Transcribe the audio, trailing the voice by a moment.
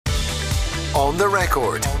On the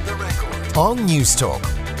record. On Newstalk.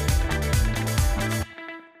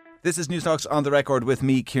 This is Newstalk's On the Record with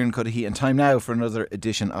me, Kieran Cuddihy, and time now for another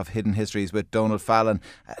edition of Hidden Histories with Donald Fallon.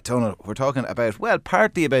 Donald, we're talking about, well,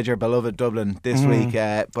 partly about your beloved Dublin this week,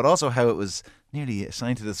 but also how it was nearly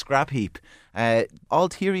assigned to the scrap heap.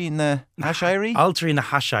 Altiri na Hashiri? Altiri na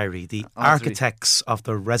Hashiri, the architects of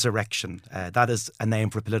the resurrection. That is a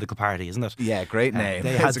name for a political party, isn't it? Yeah, great name.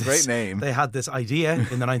 It's a great name. They had this idea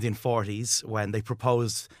in the 1940s when they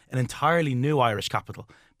proposed an entirely new Irish capital.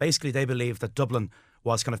 Basically, they believed that Dublin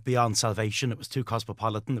was kind of beyond salvation. It was too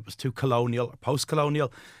cosmopolitan. It was too colonial or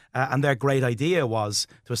post-colonial. And their great idea was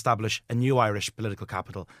to establish a new Irish political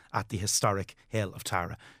capital at the historic hill of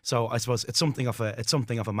Tara. So I suppose it's something of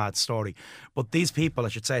a mad story. But these people, I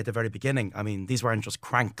should say at the very beginning, I mean, these weren't just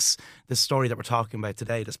cranks. This story that we're talking about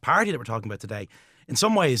today, this party that we're talking about today, in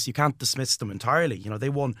some ways you can't dismiss them entirely. You know, they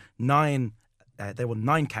won nine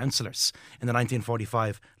councillors in the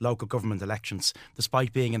 1945 local government elections,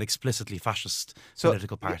 despite being an explicitly fascist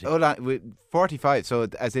political party. Hold on, 45, so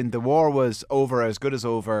as in the war was over, as good as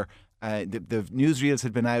over, the newsreels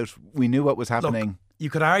had been out, we knew what was happening. Look, you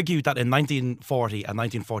could argue that in 1940 and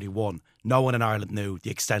 1941, no one in Ireland knew the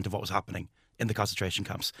extent of what was happening in the concentration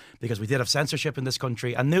camps, because we did have censorship in this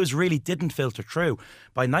country and news really didn't filter through.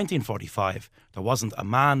 By 1945, there wasn't a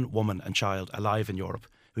man, woman and child alive in Europe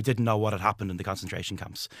who didn't know what had happened in the concentration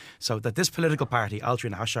camps. So that this political party,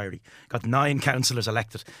 Altiri na Hashiri, got 9 councillors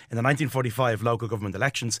elected in the 1945 local government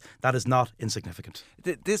elections, that is not insignificant.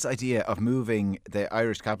 This idea of moving the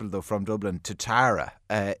Irish capital, though, from Dublin to Tara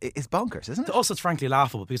is bonkers, isn't it? To us, it's frankly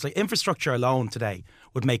laughable, because like infrastructure alone today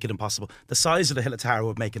would make it impossible. The size of the hill of Tara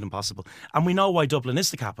would make it impossible. And we know why Dublin is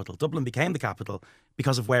the capital. Dublin became the capital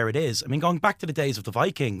because of where it is. I mean, going back to the days of the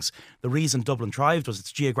Vikings, the reason Dublin thrived was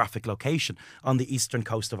its geographic location on the eastern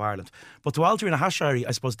coast of Ireland. But to Altiri na Hashiri,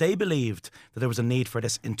 I suppose they believed that there was a need for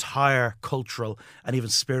this entire cultural and even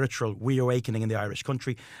spiritual reawakening in the Irish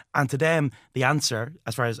country. And to them, the answer,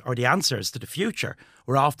 the answers to the future,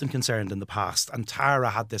 were often concerned in the past. And Tara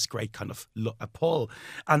had this great kind of a pull.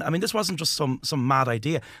 And I mean, this wasn't just some mad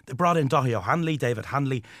idea. They brought in Dáithí Ó Hanley, David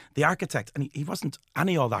Hanley, the architect. And he wasn't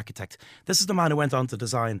any old architect. This is the man who went on to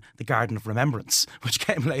design the Garden of Remembrance, which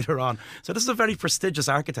came later on. So this is a very prestigious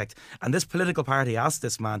architect. And this political party asked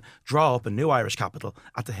this man, draw up a new Irish capital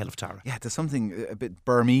at the hill of Tara. Yeah, there's something a bit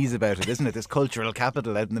Burmese about it, isn't it? This cultural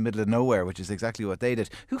capital out in the middle of nowhere, which is exactly what they did.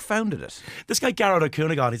 Who founded it? This guy, Gearóid Ó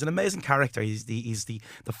Cunagáin, he's an amazing character. He's the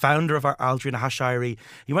founder of Altiri na Hashiri.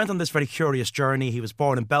 He went on this very curious journey. He was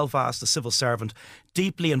born in Belfast, a civil servant,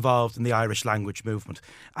 deeply involved in the Irish language movement.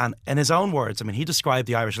 And in his own words, I mean, he described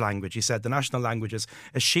the Irish language. He said the national language is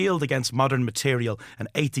a shield against modern material and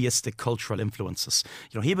atheistic cultural influences.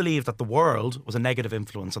 You know, he believed that the world was a negative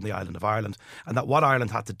influence on the island of Ireland, and that what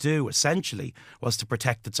Ireland had to do essentially was to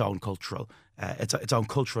protect its own cultural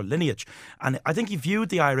lineage. And I think he viewed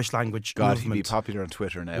the Irish language movement. He'd be popular on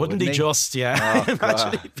Twitter now, wouldn't he? Just, yeah. Oh,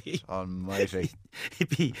 God. Almighty.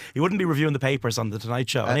 He wouldn't be reviewing the papers on the Tonight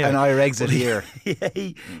Show. Anyway. An Irish exit here.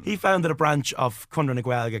 He founded a branch of Conradh na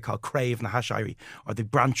Gaeilge called Crave na Hashiri, or the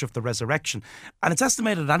branch of the resurrection. And it's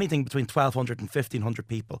estimated that anything between 1,200 and 1,500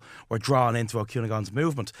 people were drawn into O'Cunagáin's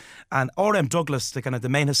movement. And R.M. Douglas, the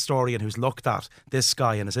main historian who's looked at this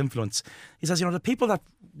guy and his influence, he says, the people that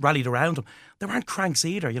rallied around him, they weren't cranks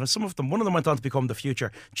either. One of them went on to become the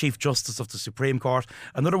future Chief Justice of the Supreme Court.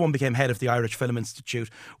 Another one became head of the Irish Film Institute.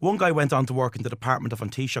 One guy went on to work in the Department of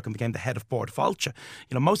Antishuk and became the head of Bord Fáilte.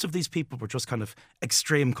 Most of these people were just kind of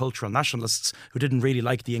extreme cultural nationalists who didn't really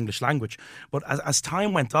like the English language. But as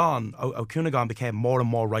time went on, O'Cunagáin became more and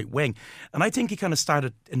more right-wing. And I think he kind of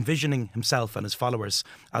started envisioning himself and his followers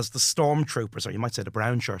as the stormtroopers, or you might say the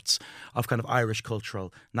brown shirts, of kind of Irish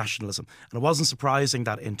cultural nationalism. And it wasn't surprising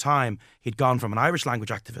that in time he'd gone from an Irish language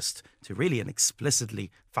activist to really an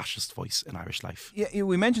explicitly fascist voice in Irish life. Yeah,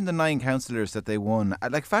 we mentioned the 9 councillors that they won.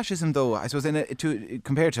 Like fascism, though, I suppose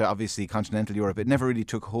compared to obviously continental Europe, it never really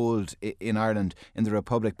took hold in Ireland in the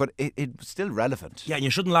Republic, but it's still relevant. Yeah, and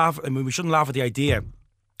you shouldn't laugh. I mean, we shouldn't laugh at the idea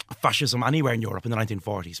fascism anywhere in Europe in the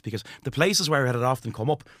 1940s, because the places where it had often come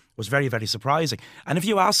up was very, very surprising. And if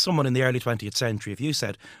you asked someone in the early 20th century, if you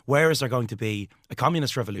said, where is there going to be a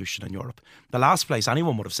communist revolution in Europe, the last place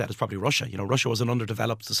anyone would have said is probably Russia. Russia was an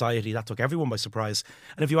underdeveloped society. That took everyone by surprise.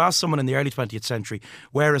 And if you asked someone in the early 20th century,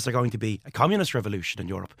 where is there going to be a communist revolution in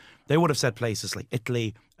Europe, they would have said places like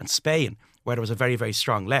Italy and Spain, where there was a very, very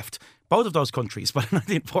strong left. Both of those countries, by the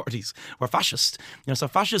 1940s, were fascist. So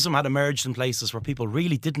fascism had emerged in places where people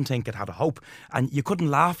really didn't think it had a hope. And you couldn't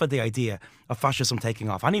laugh at the idea of fascism taking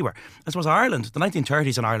off anywhere. I suppose Ireland, the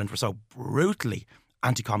 1930s in Ireland were so brutally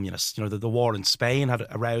anti-communist. You know, the war in Spain had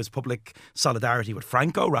aroused public solidarity with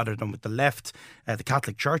Franco rather than with the left. The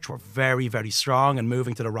Catholic Church were very, very strong and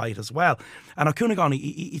moving to the right as well. And O'Connor,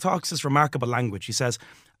 he talks this remarkable language. He says,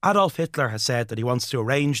 Adolf Hitler has said that he wants to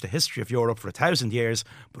arrange the history of Europe for 1,000 years,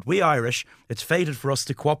 but we Irish, it's fated for us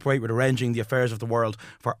to cooperate with arranging the affairs of the world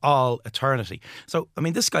for all eternity. So, I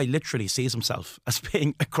mean, this guy literally sees himself as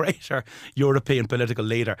being a greater European political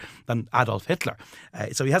leader than Adolf Hitler.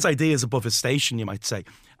 So he has ideas above his station, you might say.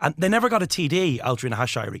 And they never got a TD, Altri na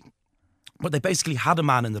hShaidhrí. But they basically had a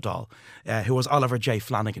man in the Dáil who was Oliver J.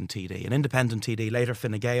 Flanagan TD, an independent TD, later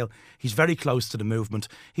Fine Gael. He's very close to the movement.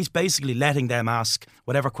 He's basically letting them ask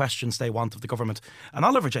whatever questions they want of the government. And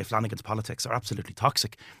Oliver J. Flanagan's politics are absolutely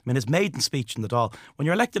toxic. I mean, his maiden speech in the Dáil, when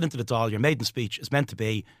you're elected into the Dáil, your maiden speech is meant to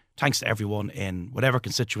be, thanks to everyone in whatever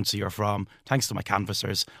constituency you're from, thanks to my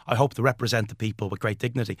canvassers, I hope to represent the people with great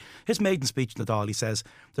dignity. His maiden speech in the Dáil, he says,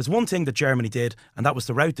 there's one thing that Germany did, and that was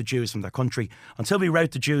to rout the Jews from their country. Until we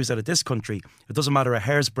rout the Jews out of this country, it doesn't matter a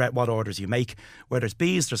hair's breadth what orders you make. Where there's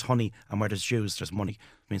bees, there's honey, and where there's Jews, there's money.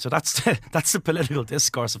 I mean, so that's the political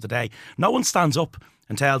discourse of the day. No one stands up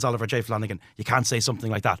and tells Oliver J. Flanagan, you can't say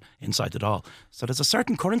something like that inside the Dáil. So there's a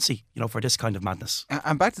certain currency, you know, for this kind of madness.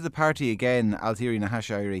 And back to the party again, Altiri na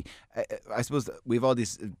hShaidhrí. I suppose we've all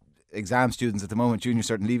these exam students at the moment, Junior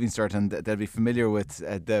Cert and Leaving Cert, and they'll be familiar with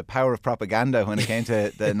the power of propaganda when it came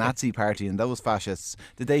to the Nazi party and those fascists.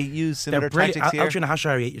 Did they use similar tactics here? Altri na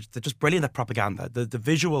hShaidhrí, they're just brilliant at propaganda. The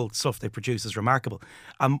visual stuff they produce is remarkable.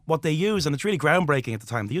 What they use, and it's really groundbreaking at the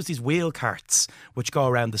time, they use these wheel carts which go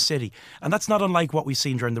around the city. And that's not unlike what we've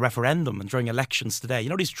seen during the referendum and during elections today. You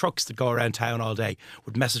know these trucks that go around town all day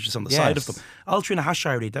with messages on the side of them? Altri na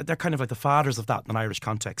hShaidhrí, they're kind of like the fathers of that in an Irish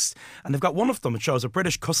context. And they've got one of them, it shows a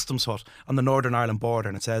British customs hut on the Northern Ireland border,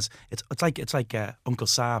 and it says it's like Uncle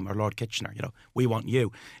Sam or Lord Kitchener, you know, we want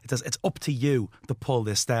you. It says it's up to you to pull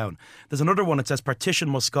this down. There's another one, it says partition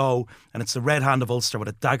must go, and it's the red hand of Ulster with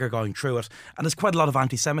a dagger going through it, and there's quite a lot of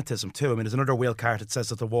anti-Semitism too. I mean, there's another wheel cart that says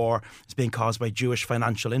that the war is being caused by Jewish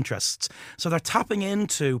financial interests. So they're tapping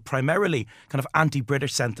into primarily kind of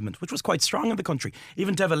anti-British sentiment, which was quite strong in the country.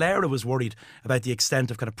 Even De Valera was worried about the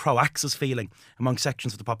extent of kind of pro-Axis feeling among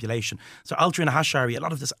sections of the population. So Altri na hShaidhrí, a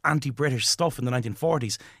lot of this anti-British stuff in the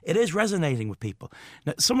 1940s, it is resonating with people.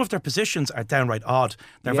 Now, some of their positions are downright odd.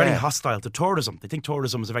 They're very hostile to tourism. They think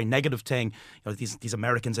tourism is a very negative thing. You know, these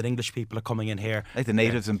Americans and English people are coming in here. Like the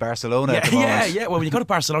natives in Barcelona at the moment. Yeah. Well, when you go to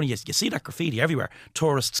Barcelona, you see that graffiti everywhere.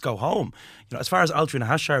 Tourists go home. You know, as far as Altri na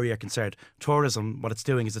hShaidhrí are concerned, tourism, what it's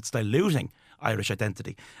doing is it's diluting Irish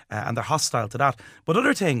identity, and they're hostile to that. But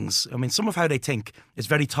other things, I mean, some of how they think is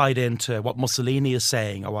very tied into what Mussolini is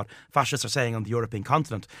saying or what fascists are saying on the European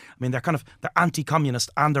continent. I mean, they're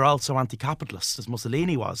anti-communist and they're also anti-capitalist, as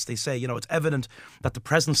Mussolini was. They say, you know, it's evident that the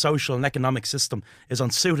present social and economic system is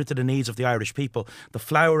unsuited to the needs of the Irish people. The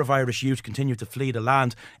flower of Irish youth continue to flee the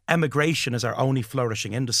land. Emigration is our only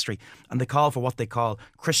flourishing industry. And they call for what they call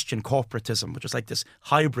Christian corporatism, which is like this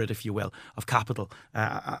hybrid, if you will, of capital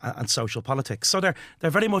and social politics. So they're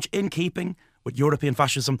very much in keeping with European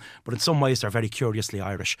fascism, but in some ways they're very curiously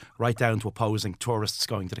Irish, right down to opposing tourists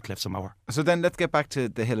going to the Cliffs of Moher. So then let's get back to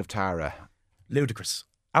the Hill of Tara. Ludicrous.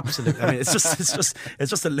 Absolutely. I mean, it's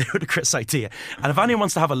just a ludicrous idea. And if anyone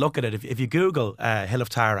wants to have a look at it, if you Google Hill of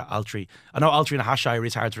Tara, Altri, I know Altri na hShaidhrí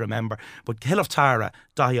is hard to remember, but Hill of Tara,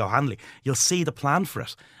 Daithí O'Hanley, you'll see the plan for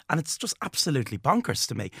it. And it's just absolutely bonkers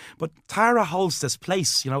to me. But Tara holds this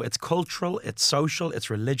place, you know, it's cultural, it's social, it's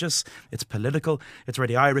religious, it's political. It's where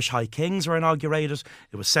the Irish High Kings were inaugurated.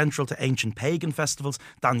 It was central to ancient pagan festivals.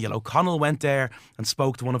 Daniel O'Connell went there and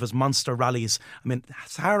spoke to one of his monster rallies. I mean,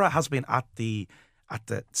 Tara has been at the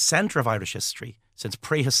centre of Irish history since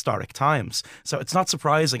prehistoric times. So it's not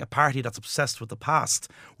surprising a party that's obsessed with the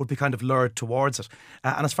past would be kind of lured towards it.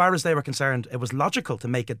 And as far as they were concerned, it was logical to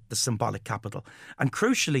make it the symbolic capital. And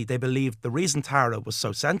crucially, they believed the reason Tara was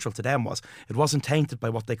so central to them was it wasn't tainted by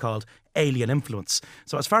what they called alien influence.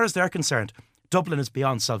 So as far as they're concerned, Dublin is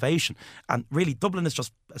beyond salvation. And really, Dublin is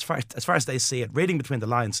just, as far as they see it, reading between the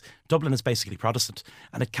lines, Dublin is basically Protestant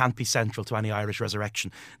and it can't be central to any Irish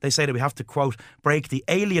resurrection. They say that we have to, quote, break the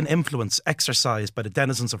alien influence exercised by the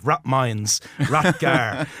denizens of Rathmines,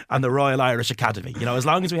 Rathgar and the Royal Irish Academy. You know, as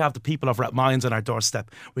long as we have the people of Rathmines on our doorstep,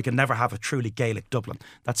 we can never have a truly Gaelic Dublin.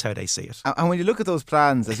 That's how they see it. And when you look at those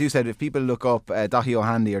plans, as you said, if people look up Daithí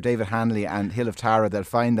O'Hanley or David Hanley and Hill of Tara, they'll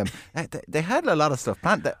find them. They had a lot of stuff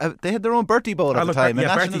planned. They had their own Bertie Bowl at the time, a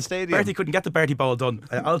national stadium. Bertie couldn't get the Bertie Bowl done.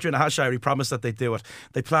 Aldrin Hashari promised that they'd do it.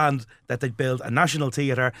 They planned that they'd build a national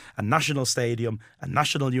theatre, a national stadium, a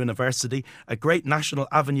national university, a great national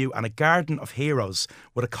avenue and a garden of heroes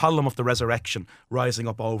with a column of the resurrection rising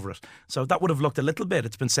up over it. So that would have looked a little bit,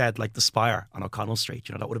 it's been said, like the spire on O'Connell Street.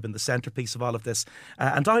 That would have been the centrepiece of all of this.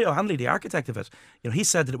 And Dahi O'Hanley, the architect of it, he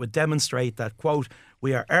said that it would demonstrate that, quote,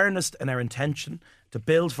 we are earnest in our intention to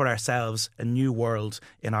build for ourselves a new world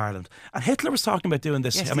in Ireland. And Hitler was talking about doing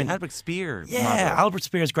this. Yes, Albert Speer. Yeah, model. Albert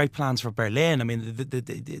Speer's great plans for Berlin. I mean,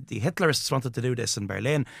 the Hitlerists wanted to do this in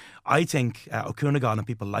Berlin. I think Okanagan and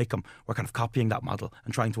people like him were kind of copying that model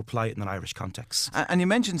and trying to apply it in an Irish context. And you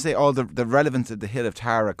mentioned, say, all the relevance of the Hill of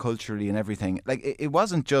Tara culturally and everything. Like, it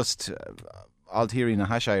wasn't just Altieri and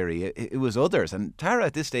Hashiri, it was others, and Tara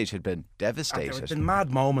at this stage had been devastated. There had been mad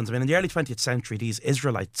moments. I mean, in the early 20th century, these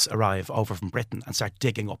Israelites arrive over from Britain and start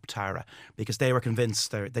digging up Tara because they were convinced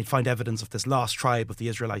they'd find evidence of this lost tribe of the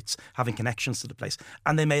Israelites having connections to the place,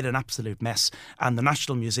 and they made an absolute mess. And the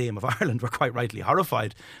National Museum of Ireland were quite rightly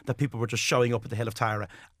horrified that people were just showing up at the Hill of Tara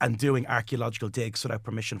and doing archaeological digs without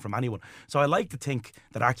permission from anyone. So I like to think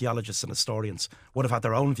that archaeologists and historians would have had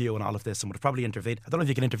their own view on all of this and would have probably intervened. I don't know if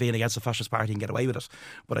you can intervene against the fascist party and get away with it,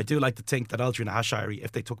 but I do like to think that Aldrin Hashiri,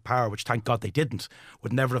 if they took power, which thank God they didn't,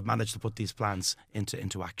 would never have managed to put these plans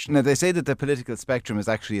into action. Now, they say that the political spectrum is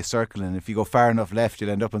actually a circle, and if you go far enough left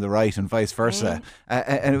you'll end up on the right and vice versa.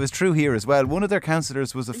 And it was true here as well. One of their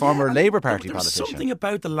councillors was a former Labour Party politician. There was something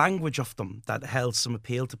about the language of them that held some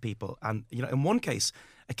appeal to people, and in one case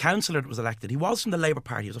a councillor that was elected, he was from the Labour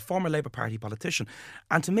Party, he was a former Labour Party politician,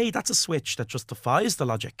 and to me that's a switch that just defies the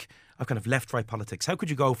logic of kind of left-right politics. How could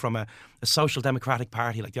you go from a social democratic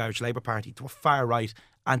party like the Irish Labour Party to a far-right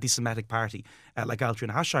anti-Semitic party like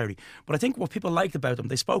Aldrin Hashiri? But I think what people liked about them,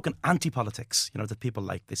 they spoke in anti-politics, that people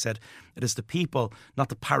liked. They said it is the people, not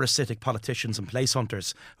the parasitic politicians and place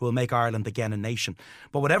hunters, who will make Ireland again a nation.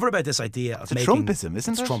 But whatever about this idea of it's Trumpism,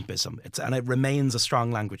 isn't it? It's Trumpism. And it remains a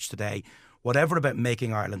strong language today. Whatever about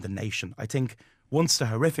making Ireland a nation, I think once the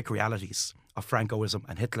horrific realities of Francoism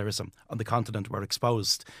and Hitlerism on the continent were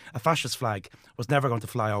exposed, a fascist flag was never going to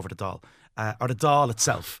fly over the Dáil, or the Dáil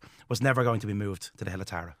itself was never going to be moved to the Hill of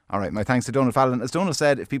Tara. All right, my thanks to Donald Fallon. As Donald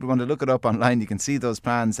said, if people want to look it up online, you can see those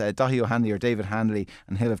plans. Dahi O'Hanley or David Hanley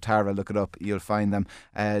and Hill of Tara, look it up, you'll find them.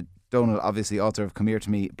 Donald, obviously author of Come Here To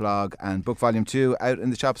Me blog and book volume 2 out in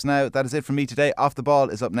the shops now. That is it from me today. Off the Ball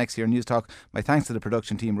is up next here on News Talk. My thanks to the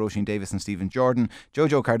production team, Roisin Davis and Stephen Jordan.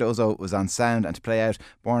 Jojo Cardozo was on sound, and to play out,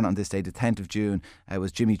 born on this day, the 10th of June,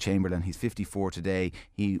 was Jimmy Chamberlain. He's 54 today.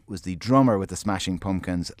 He was the drummer with the Smashing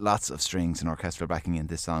Pumpkins. Lots of strings and orchestral backing in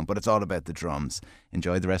this song, but it's all about the drums.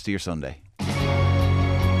 Enjoy the rest of your Sunday.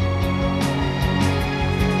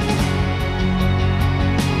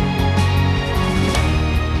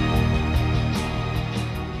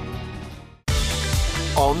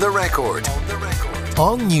 On the record.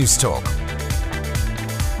 On News Talk.